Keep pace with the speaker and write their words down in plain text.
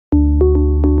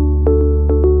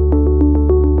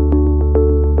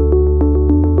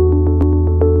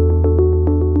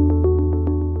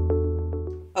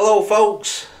Hello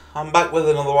folks, I'm back with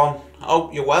another one.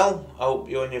 Hope you're well, hope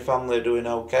you and your family are doing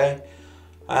okay.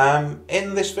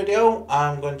 In this video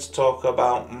I'm going to talk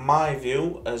about my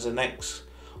view as an ex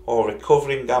or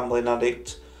recovering gambling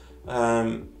addict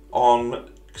on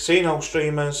casino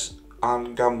streamers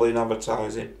and gambling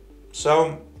advertising.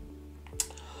 So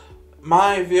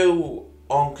my view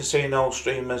on casino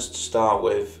streamers to start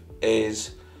with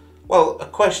is, well, a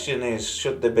question is,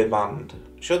 should they be banned?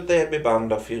 Should they be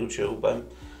banned off YouTube?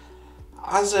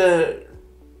 As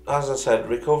I said,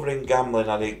 recovering gambling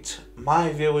addict,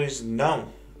 my view is no,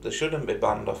 they shouldn't be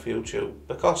banned off YouTube,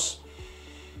 because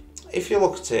if you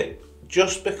look at it,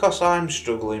 just because I'm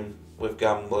struggling with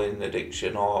gambling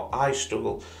addiction, or I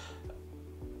struggle,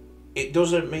 it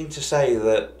doesn't mean to say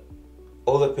that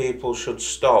other people should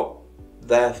stop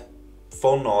their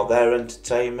fun or their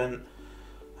entertainment.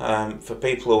 For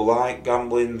people who like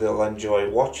gambling, they'll enjoy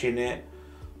watching it.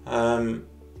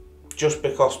 Just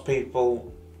because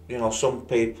people, some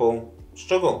people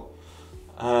struggle.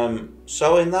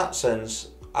 So in that sense,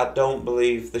 I don't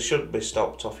believe they should be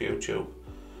stopped off YouTube.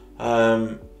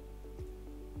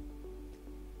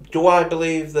 Do I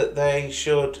believe that they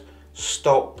should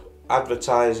stop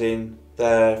advertising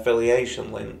their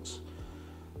affiliation links?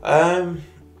 I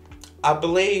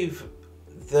believe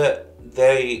that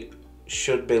they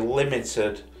should be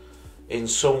limited in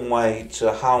some way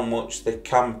to how much they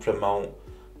can promote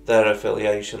their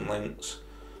affiliation links.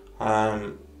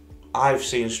 I've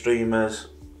seen streamers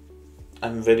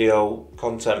and video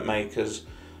content makers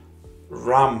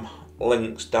ram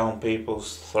links down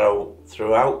people's throat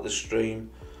throughout the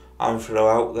stream and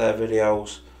throughout their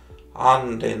videos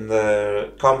and in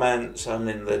the comments and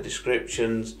in the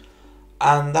descriptions,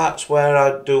 and that's where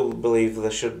I do believe there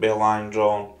should be a line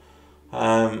drawn.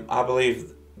 I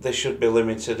believe they should be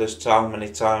limited as to how many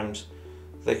times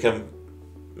they can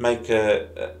make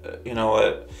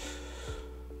a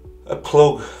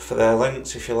plug for their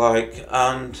links, if you like.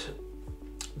 And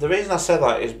the reason I say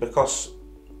that is because,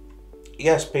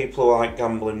 yes, people who like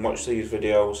gambling watch these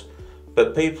videos,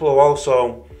 but people who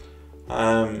also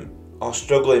are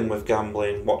struggling with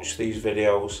gambling watch these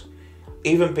videos,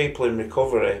 even people in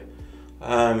recovery,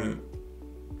 and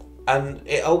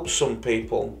it helps some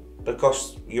people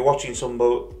because you're watching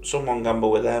someone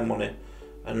gamble with their money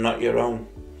and not your own.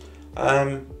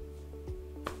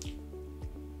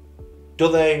 Do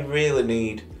they really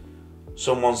need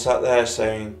someone sat there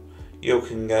saying you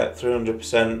can get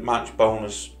 300% match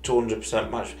bonus,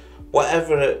 200% match,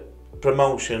 whatever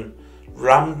promotion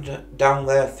rammed down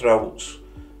their throats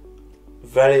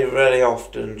very, very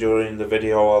often during the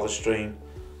video or the stream?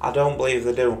 I don't believe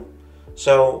they do.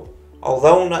 So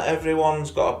although not everyone's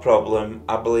got a problem,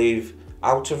 I believe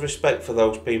out of respect for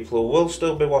those people who will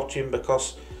still be watching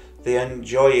because they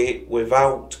enjoy it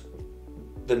without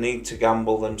the need to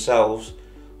gamble themselves,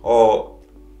 or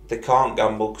they can't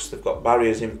gamble because they've got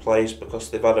barriers in place because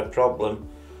they've had a problem,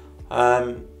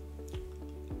 I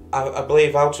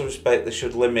believe out of respect they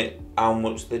should limit how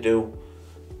much they do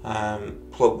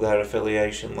plug their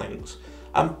affiliation links,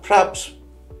 and perhaps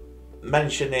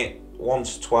mention it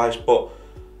once or twice, but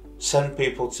send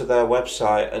people to their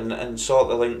website and sort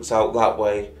the links out that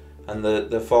way and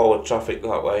the forward traffic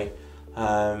that way.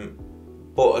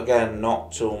 But again,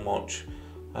 not too much.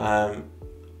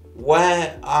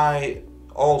 Where I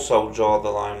also draw the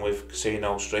line with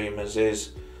casino streamers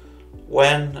is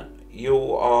when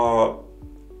you are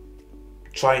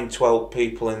trying to help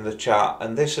people in the chat,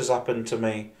 and this has happened to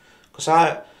me because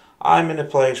I'm in a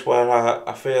place where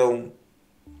I feel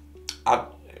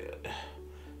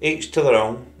each to their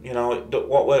own.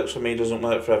 What works for me doesn't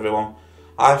work for everyone.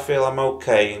 I feel I'm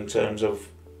okay in terms of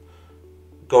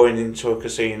going into a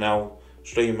casino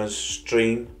streamer's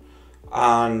stream,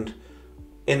 and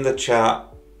in the chat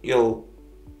you'll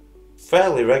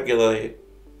fairly regularly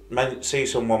see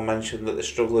someone mention that they're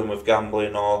struggling with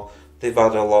gambling or they've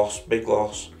had a loss, big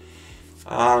loss,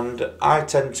 and I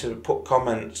tend to put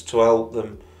comments to help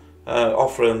them,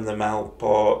 offering them help,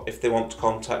 or if they want to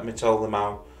contact me, tell them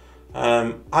how.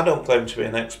 I don't claim to be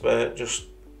an expert, just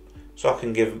so I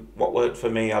can give what worked for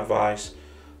me advice.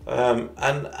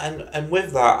 And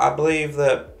with that, I believe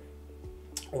that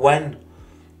when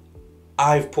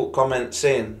I've put comments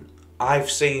in, I've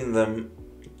seen them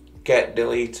get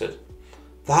deleted.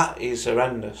 That is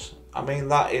horrendous. I mean,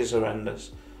 that is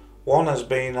horrendous. One has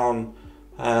been on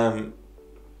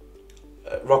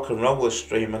Rock and Roller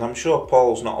stream, and I'm sure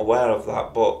Paul's not aware of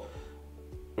that, but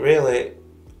really,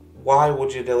 why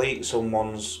would you delete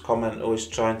someone's comment who is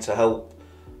trying to help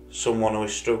someone who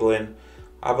is struggling?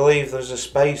 I believe there's a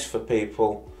space for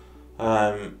people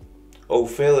who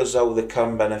feel as though they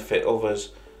can benefit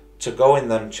others to go in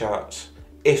them chats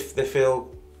if they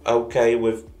feel okay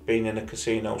with being in a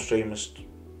casino stream.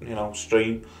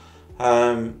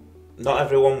 Not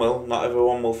everyone will. Not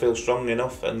everyone will feel strong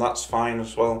enough, and that's fine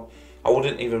as well. I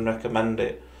wouldn't even recommend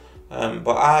it.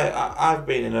 But I've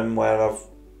been in them where I've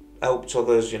helped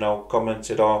others,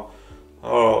 commented or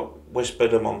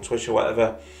whispered them on Twitch or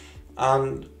whatever.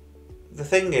 And the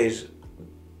thing is,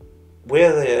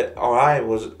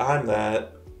 I'm there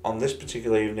on this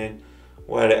particular evening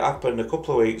where it happened a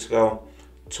couple of weeks ago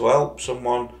to help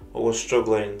someone who was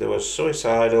struggling. They were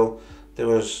suicidal. They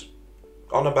was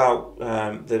on about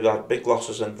they had big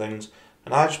losses and things,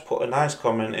 and I just put a nice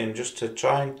comment in just to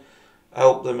try and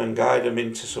help them and guide them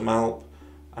into some help,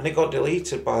 and it got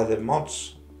deleted by the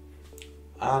mods.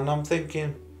 And I'm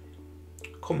thinking,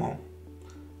 come on,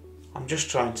 I'm just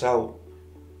trying to help.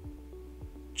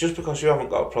 Just because you haven't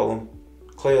got a problem,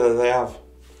 clearly they have.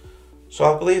 So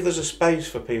I believe there's a space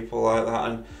for people like that.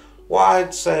 And what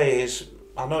I'd say is,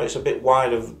 I know it's a bit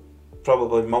wide of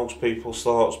probably most people's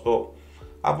thoughts, but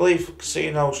I believe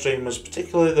casino streamers,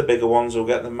 particularly the bigger ones who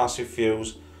get the massive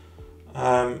views,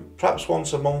 perhaps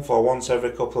once a month or once every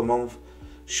couple of months,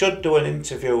 should do an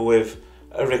interview with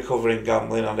a recovering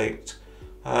gambling addict.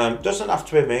 Doesn't have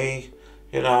to be me,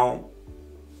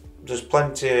 there's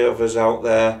plenty of us out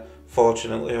there,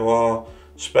 fortunately, who are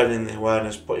spreading the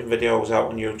awareness, putting videos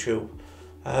out on YouTube,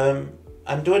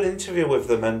 and do an interview with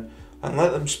them and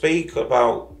let them speak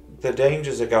about the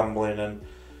dangers of gambling and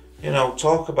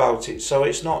talk about it. So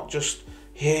it's not just,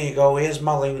 here you go, here's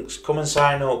my links, come and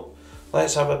sign up,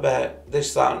 let's have a bet,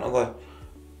 this, that and other.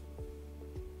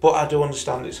 But I do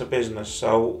understand it's a business,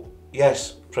 so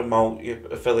yes, promote your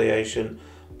affiliation,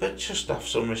 but just have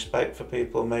some respect for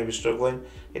people who may be struggling.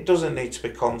 It doesn't need to be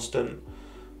constant.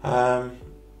 And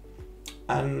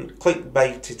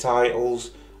clickbaity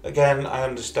titles, again, I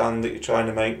understand that you're trying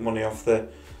to make money off the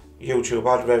YouTube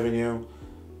ad revenue.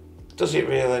 Does it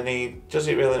really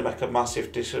make a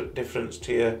massive difference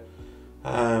to your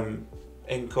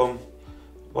income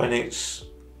when let's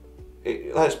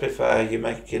be fair, you're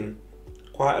making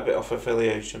quite a bit off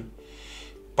affiliation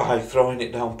by throwing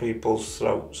it down people's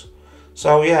throats.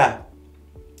 So yeah,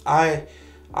 I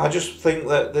just think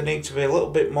that they need to be a little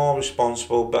bit more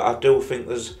responsible, but I do think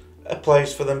there's a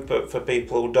place for them for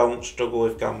people who don't struggle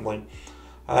with gambling.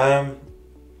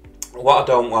 What I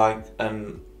don't like,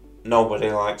 and nobody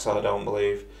likes, I don't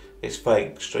believe, is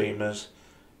fake streamers.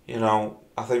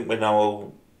 I think we know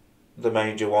who the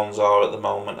major ones are at the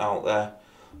moment out there.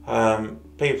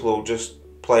 People who just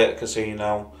play at a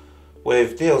casino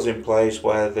with deals in place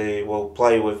where they will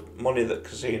play with money that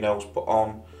casinos put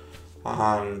on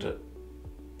and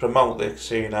promote the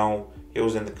casino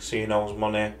using the casino's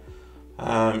money,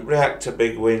 react to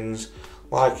big wins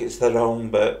like it's their own,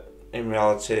 but in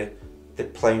reality they're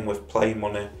playing with play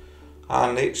money,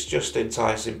 and it's just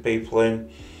enticing people in,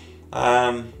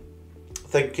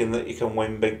 thinking that you can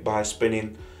win big by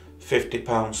spinning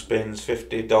 £50 spins,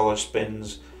 $50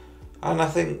 spins. And I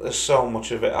think there's so much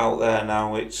of it out there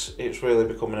now, it's really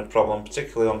becoming a problem,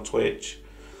 particularly on Twitch.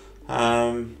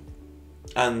 And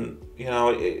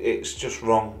it's just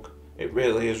wrong. It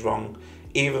really is wrong.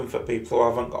 Even for people who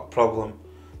haven't got a problem,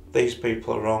 these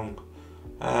people are wrong.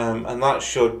 And that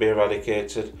should be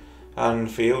eradicated.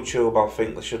 And for YouTube, I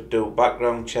think they should do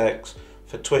background checks.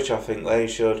 For Twitch, I think they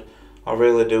should. I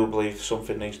really do believe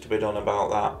something needs to be done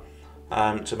about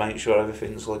that, to make sure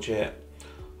everything's legit.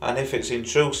 And if it's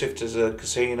intrusive to the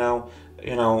casino,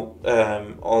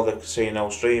 or the casino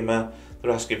streamer,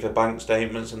 they're asking for bank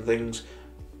statements and things,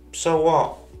 so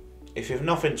what? If you've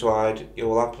nothing to hide, you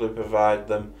will happily provide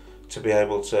them to be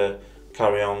able to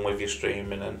carry on with your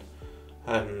streaming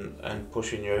and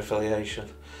pushing your affiliation.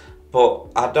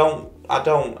 But I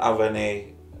don't have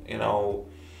any,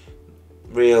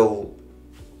 real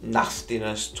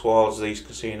nastiness towards these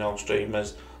casino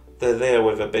streamers. They're there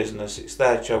with a business, it's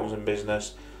their chosen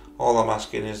business. All I'm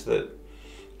asking is that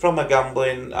from a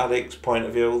gambling addict's point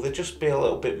of view, they just be a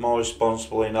little bit more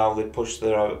responsible in how they push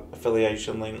their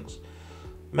affiliation links.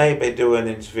 Maybe do an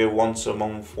interview once a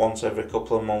month, once every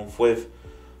couple of months with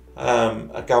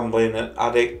a gambling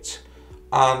addict,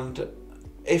 and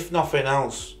if nothing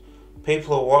else,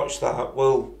 people who watch that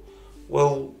will,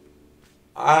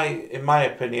 in my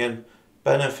opinion,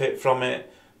 benefit from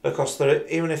it, because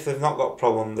even if they've not got a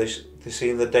problem, they're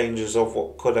seeing the dangers of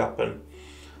what could happen.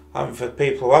 And for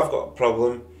people who have got a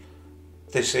problem,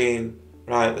 they're seeing,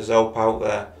 right, there's help out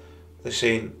there. They're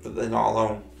seeing that they're not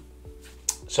alone.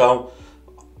 So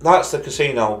that's the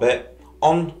casino bit.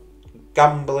 On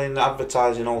gambling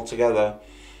advertising altogether,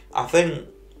 I think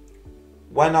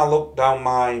when I look down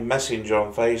my messenger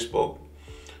on Facebook,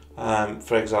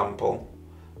 for example,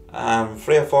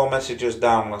 3 or 4 messages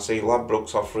down, I see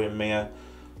Ladbrokes offering me a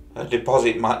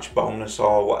deposit match bonus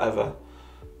or whatever.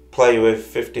 Play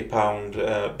with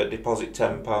 £50, but deposit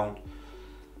 £10.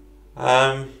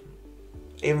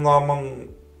 Even though I'm on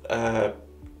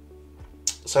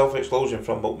self-exclusion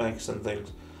from bookmakers and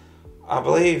things, I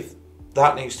believe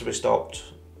that needs to be stopped,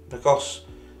 because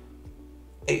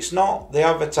it's not the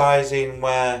advertising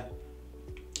where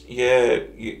you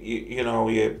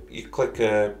click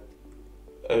a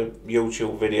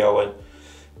YouTube video and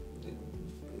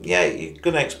yeah, you're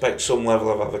gonna expect some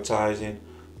level of advertising,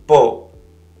 but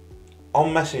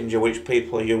on Messenger, which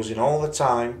people are using all the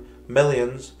time,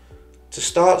 millions, to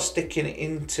start sticking it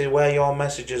into where your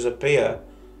messages appear,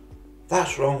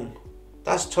 that's wrong.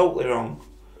 That's totally wrong.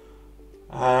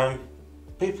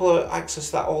 People access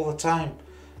that all the time,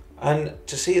 and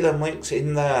to see them links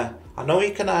in there, I know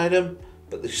you can hide them,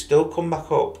 but they still come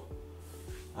back up.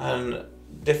 And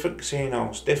different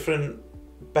casinos, different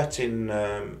betting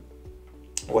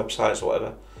websites or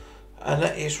whatever, and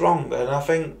it's wrong. And I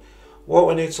think what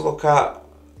we need to look at,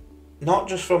 not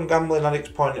just from Gambling Addict's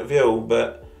point of view,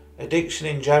 but addiction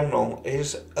in general,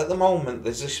 is at the moment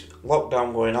there's this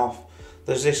lockdown going off,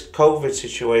 there's this COVID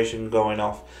situation going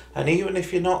off, and even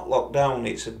if you're not locked down,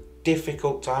 it's a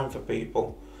difficult time for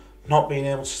people, not being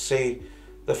able to see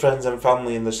the friends and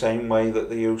family in the same way that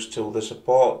they used to, the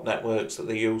support networks that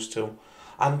they used to,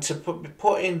 and to be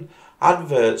putting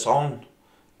adverts on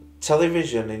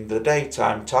television in the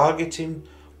daytime targeting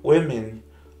women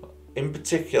in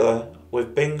particular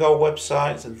with bingo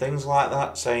websites and things like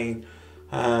that, saying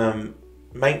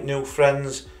make new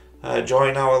friends,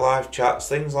 join our live chats,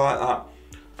 things like that.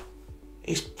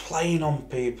 It's playing on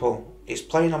people. It's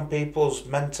playing on people's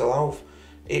mental health.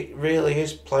 It really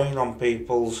is playing on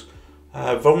people's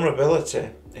vulnerability,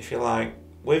 if you like,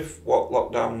 with what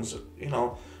lockdowns,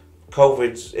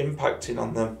 COVID's impacting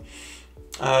on them.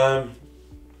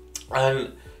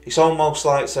 And it's almost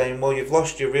like saying, well, you've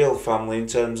lost your real family in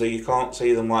terms of you can't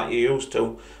see them like you used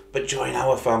to, but join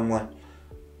our family.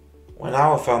 When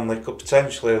our family could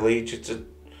potentially lead you to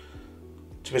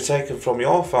be taken from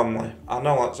your family. I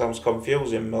know that sounds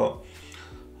confusing, but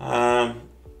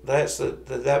that's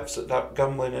the depths that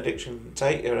gambling addiction can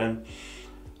take you in.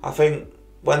 I think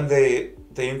when they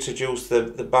introduced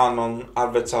the ban on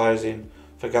advertising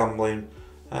for gambling,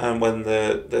 and when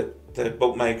the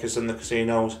bookmakers and the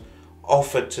casinos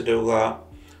offered to do that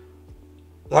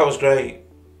was great.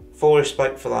 Full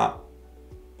respect for that.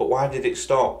 But why did it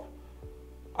stop?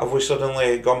 Have we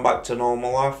suddenly gone back to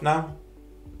normal life now?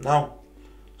 No.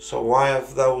 So why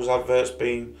have those adverts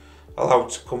been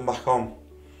allowed to come back on?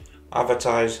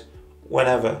 Advertise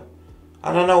whenever.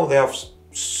 And I know they have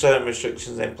certain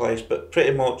restrictions in place, but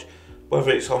pretty much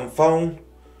whether it's on phone,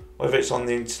 whether it's on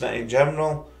the internet in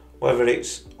general, whether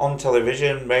it's on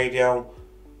television, radio,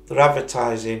 they're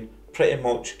advertising pretty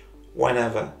much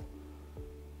whenever.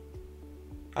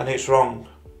 And it's wrong.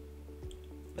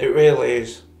 It really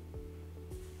is.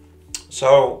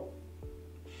 So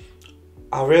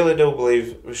I really do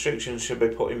believe restrictions should be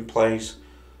put in place,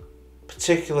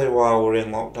 particularly while we're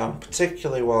in lockdown,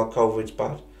 particularly while COVID's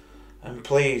bad. And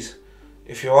please,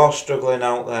 if you are struggling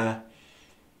out there,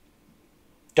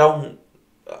 don't,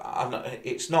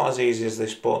 it's not as easy as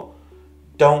this, but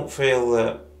don't feel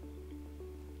that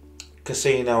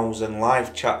casinos and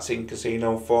live chats in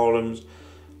casino forums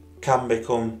can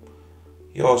become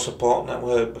your support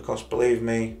network, because believe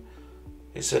me,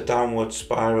 it's a downward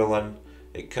spiral and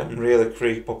it can really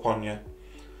creep up on you.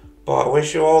 But I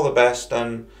wish you all the best,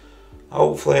 and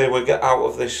hopefully we get out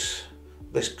of this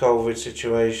COVID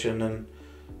situation,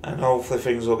 and hopefully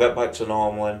things will get back to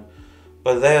normal.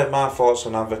 But they're my thoughts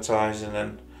on advertising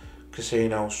and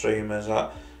casino streamers.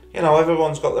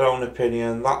 Everyone's got their own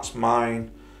opinion. That's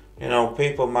mine.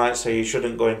 People might say you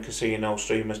shouldn't go in casino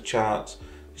streamers charts.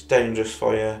 It's dangerous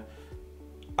for you.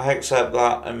 I accept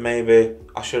that, and maybe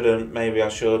I shouldn't, maybe I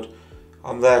should.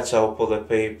 I'm there to help other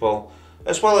people.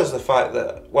 As well as the fact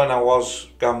that when I was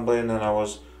gambling and I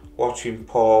was watching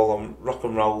Paul on Rock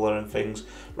and Roller and things,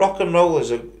 Rock and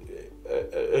Roller's a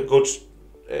good,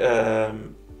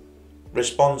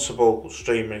 responsible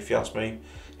streamer, if you ask me.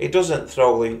 It doesn't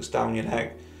throw links down your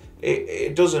neck.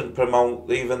 It doesn't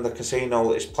promote even the casino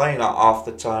that he's playing at half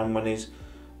the time when he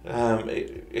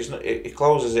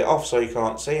closes it off so you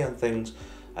can't see and things.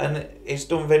 And he's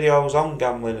done videos on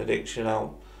gambling addiction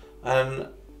out. And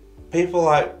people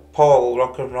like Paul,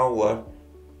 Rock and Roller,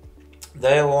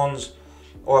 they're ones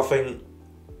who I think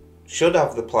should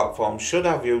have the platform, should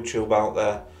have YouTube out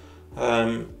there.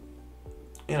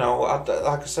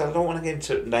 Like I said, I don't want to get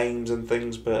into names and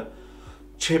things, but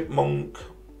Chipmunk's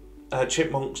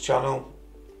channel,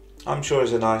 I'm sure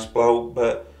he's a nice bloke,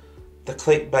 but the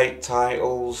clickbait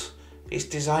titles, it's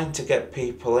designed to get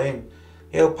people in.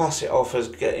 He'll pass it off as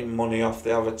getting money off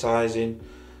the advertising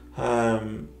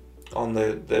on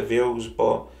the views,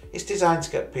 but it's designed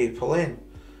to get people in.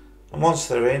 And once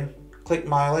they're in, click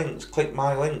my links, click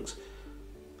my links.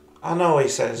 I know he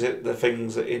says it, the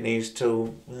things that he needs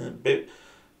to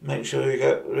make sure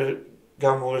you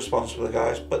gamble responsibly,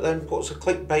 guys, but then puts a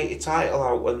clickbaity title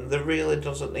out when there really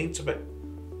doesn't need to be.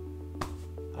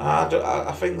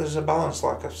 I think there's a balance,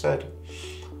 like I've said.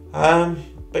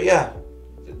 But yeah,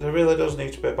 there really does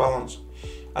need to be a balance.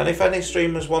 And if any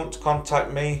streamers want to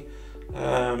contact me,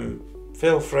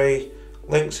 feel free.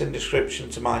 Links in description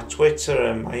to my Twitter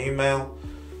and my email.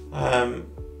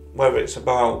 Whether it's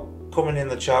about coming in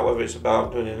the chat, whether it's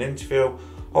about doing an interview,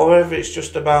 or whether it's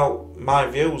just about my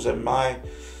views and my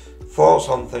thoughts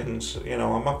on things, you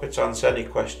know, I'm happy to answer any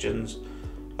questions.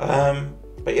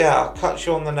 But yeah, I'll catch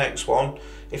you on the next one.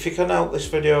 If you can help this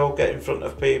video get in front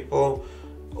of people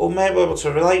who may be able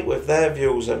to relate with their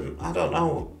views, and I don't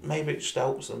know, maybe it just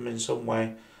helps them in some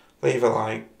way, leave a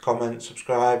like, comment,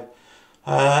 subscribe,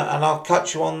 and I'll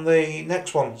catch you on the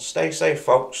next one. Stay safe,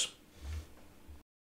 folks.